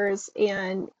More Neighbors,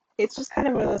 and it's just kind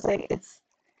of one of those, it's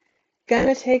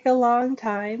gonna take a long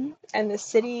time, and the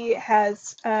city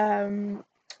has been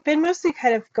mostly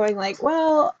kind of going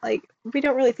we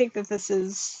don't really think that this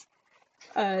is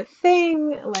a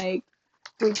thing,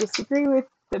 we disagree with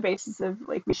the basis of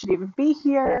we should even be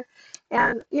here.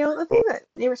 And the thing that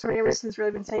Neighbors for More Neighbors has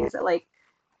really been saying is that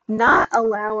not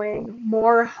allowing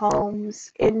more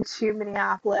homes into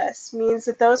Minneapolis means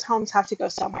that those homes have to go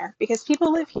somewhere, because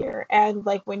people live here, and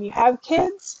when you have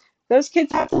kids, those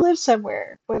kids have to live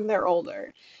somewhere when they're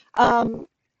older. And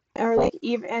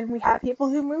we have people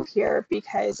who move here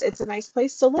because it's a nice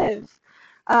place to live.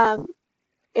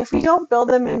 If we don't build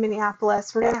them in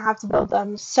Minneapolis, we're going to have to build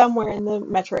them somewhere in the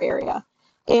metro area.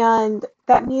 And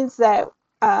that means that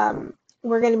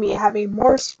we're going to be having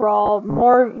more sprawl,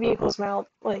 more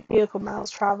vehicle miles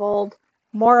traveled,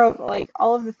 more of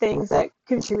all of the things that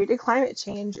contribute to climate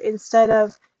change, instead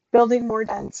of building more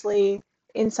densely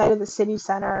inside of the city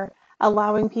center,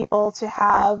 allowing people to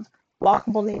have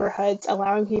walkable neighborhoods,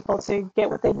 allowing people to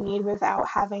get what they need without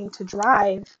having to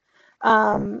drive.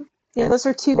 Those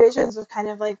are two visions of kind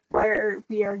of where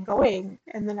we are going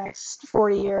in the next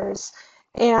 40 years.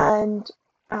 And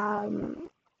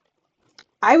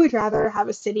I would rather have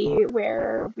a city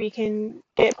where we can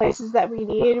get places that we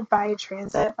need by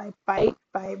transit, by bike,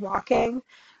 by walking,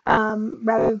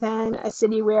 rather than a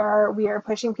city where we are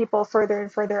pushing people further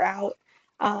and further out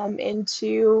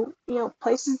into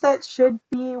places that should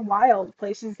be wild,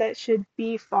 places that should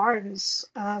be farms,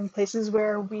 places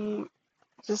where we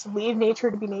just leave nature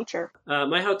to be nature.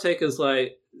 My hot take is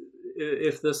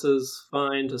if this is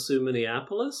fine to sue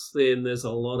Minneapolis, then there's a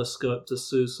lot of scope to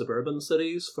sue suburban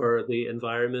cities for the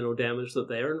environmental damage that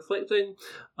they're inflicting.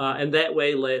 And that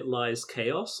way lies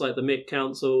chaos. The Met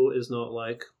Council is not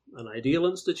an ideal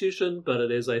institution, but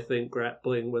it is, I think,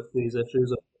 grappling with these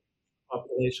issues of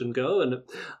population go, and it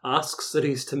asks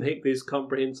cities to make these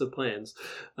comprehensive plans.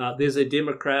 There's a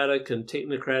democratic and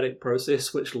technocratic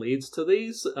process which leads to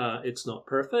these. It's not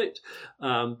perfect,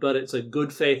 but it's a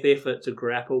good faith effort to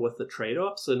grapple with the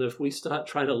trade-offs. And if we start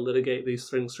trying to litigate these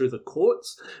things through the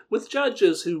courts with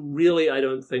judges who really, I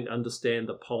don't think, understand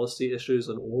the policy issues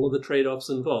and all of the trade-offs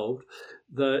involved,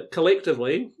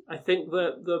 collectively, I think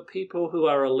that the people who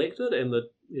are elected and the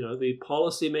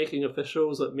policy-making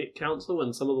officials at Met Council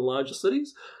and some of the larger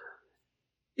cities,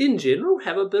 in general,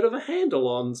 have a bit of a handle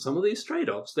on some of these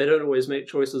trade-offs. They don't always make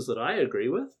choices that I agree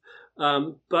with,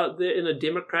 but they're, in a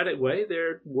democratic way,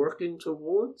 they're working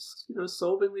towards,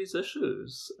 solving these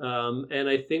issues. And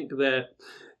I think that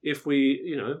if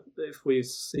we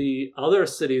see other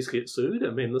cities get sued,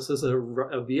 this is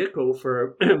a vehicle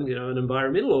for, an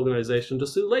environmental organization to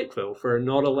sue Lakeville for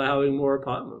not allowing more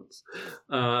apartments.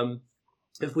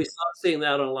 If we start seeing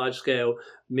that on a large scale,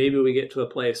 maybe we get to a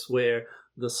place where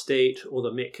the state or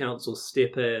the Met Council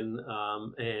step in,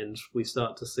 and we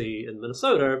start to see in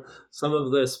Minnesota some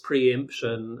of this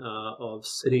preemption of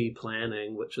city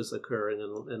planning, which is occurring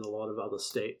in a lot of other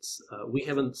states. We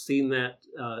haven't seen that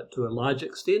to a large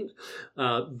extent,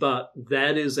 but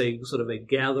that is a sort of a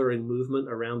gathering movement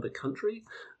around the country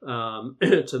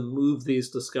to move these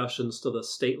discussions to the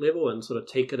state level and sort of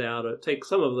take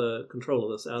some of the control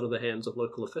of this out of the hands of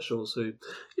local officials who,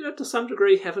 to some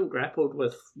degree haven't grappled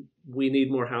with we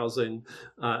need more housing,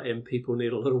 and people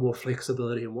need a little more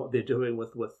flexibility in what they're doing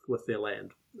with their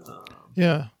land.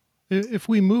 Yeah. If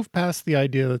we move past the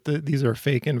idea that these are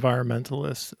fake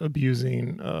environmentalists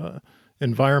abusing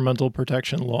environmental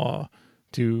protection law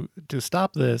to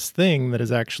stop this thing that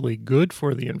is actually good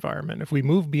for the environment, if we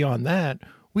move beyond that,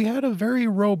 we had a very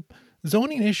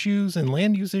zoning issues and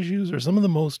land use issues are some of the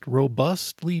most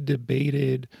robustly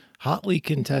debated, hotly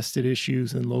contested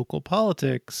issues in local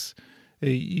politics.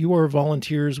 You are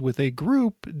volunteers with a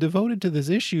group devoted to this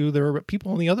issue. There are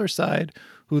people on the other side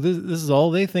who this is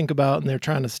all they think about, and they're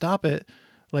trying to stop it.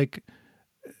 Like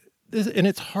this, and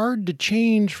it's hard to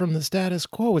change from the status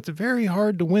quo. It's very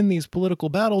hard to win these political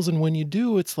battles, and when you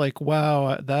do, it's like,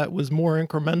 wow, that was more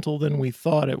incremental than we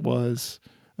thought it was.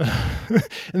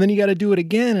 And then you got to do it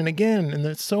again and again, and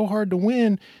it's so hard to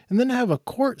win. And then to have a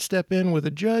court step in with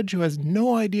a judge who has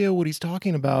no idea what he's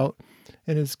talking about,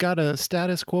 and has got a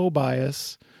status quo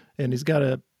bias, and he's got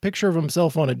a picture of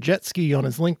himself on a jet ski on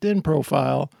his LinkedIn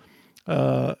profile,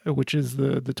 which is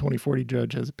the 2040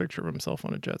 judge has a picture of himself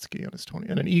on a jet ski on his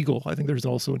and an eagle. I think there's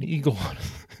also an eagle on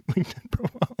his LinkedIn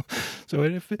profile. So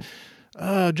if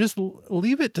just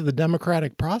leave it to the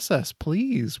democratic process,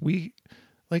 please.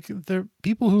 The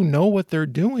people who know what they're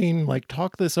doing,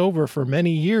 talk this over for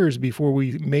many years before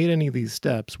we made any of these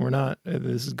steps. We're not,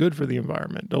 this is good for the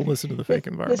environment. Don't listen to the fake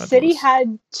environmentalists. The city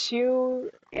had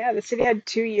 2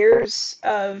 years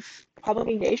of public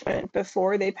engagement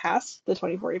before they passed the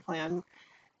 2040 plan.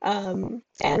 And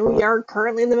we are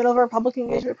currently in the middle of our public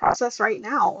engagement process right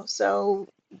now. So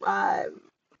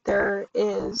there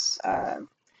is a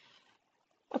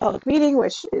public meeting,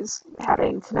 which is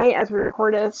happening tonight as we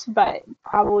record this, but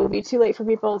probably be too late for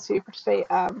people to participate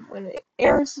when it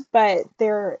airs. But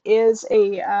there is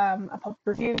a public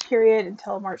review period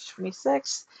until March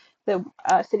 26th. The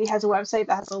city has a website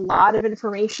that has a lot of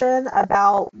information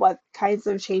about what kinds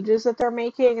of changes that they're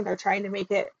making, and they're trying to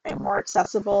make it more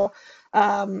accessible.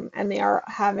 And they are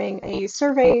having a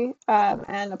survey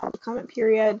and a public comment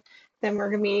period. Then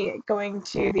we're going to be going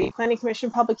to the Planning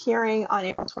Commission public hearing on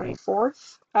April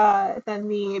 24th. Then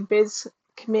the BIZ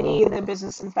committee, the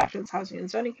Business Inspections, Housing and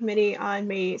Zoning Committee on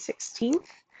May 16th.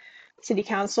 City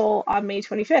Council on May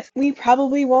 25th. We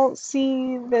probably won't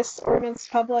see this ordinance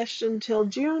published until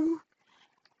June.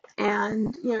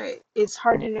 And, it's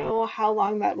hard to know how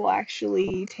long that will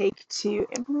actually take to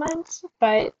implement.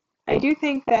 But I do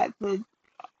think that a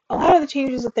lot of the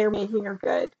changes that they're making are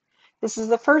good. This is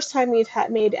the first time we've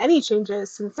made any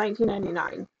changes since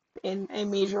 1999 in a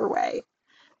major way,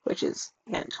 which is,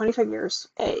 again, 25 years.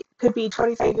 It could be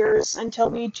 25 years until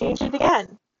we change it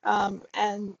again. And,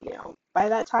 by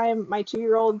that time, my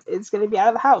 2-year-old is going to be out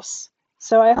of the house.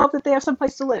 So I hope that they have some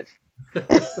place to live.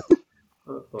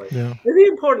 Yeah. The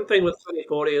important thing with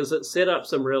 2040 is it set up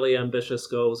some really ambitious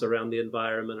goals around the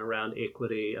environment, around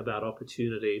equity, about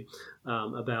opportunity,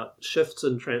 about shifts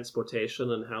in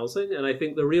transportation and housing. And I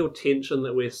think the real tension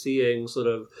that we're seeing sort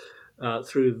of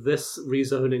through this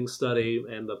rezoning study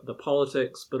and the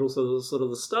politics, but also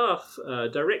the staff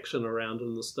direction around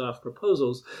and the staff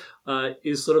proposals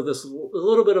is sort of this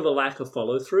little bit of a lack of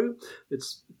follow through.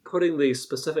 It's putting these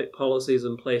specific policies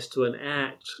in place to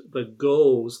enact the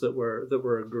goals that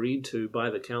were agreed to by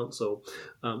the council.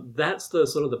 That's the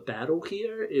sort of the battle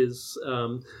here is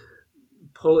the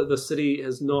city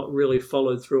has not really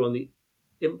followed through on the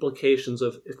implications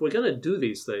of if we're going to do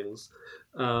these things,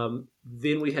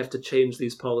 then we have to change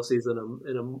these policies in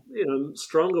a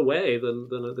stronger way than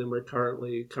we're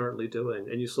currently doing.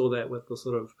 And you saw that with the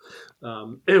sort of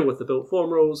with the built form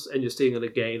rules, and you're seeing it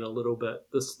again a little bit.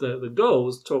 The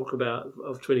goals of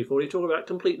 2040 talk about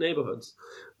complete neighborhoods.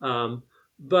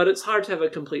 But it's hard to have a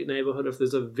complete neighborhood if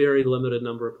there's a very limited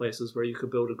number of places where you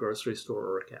could build a grocery store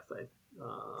or a cafe.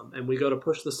 And we got to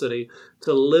push the city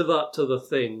to live up to the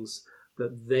things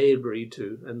that they agreed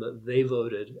to and that they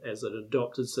voted as an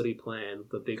adopted city plan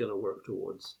that they're going to work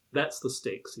towards. That's the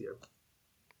stakes here.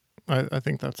 I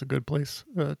think that's a good place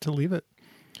to leave it.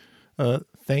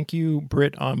 Thank you,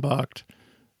 Britt Anbacht,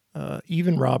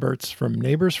 Even Roberts from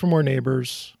Neighbors for More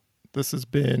Neighbors. This has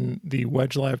been the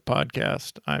Wedge Live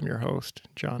podcast. I'm your host,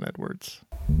 John Edwards.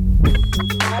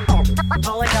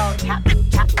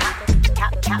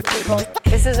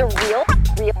 This is a real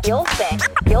thing.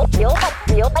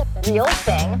 Real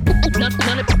thing.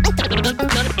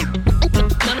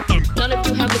 None of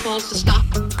you have the balls to stop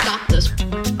this. Stop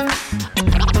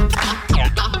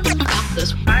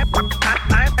this. I've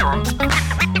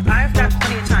got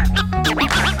plenty of time.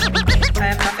 I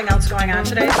have nothing else going on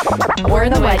today. We're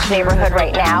in the Wedge neighborhood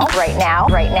right now.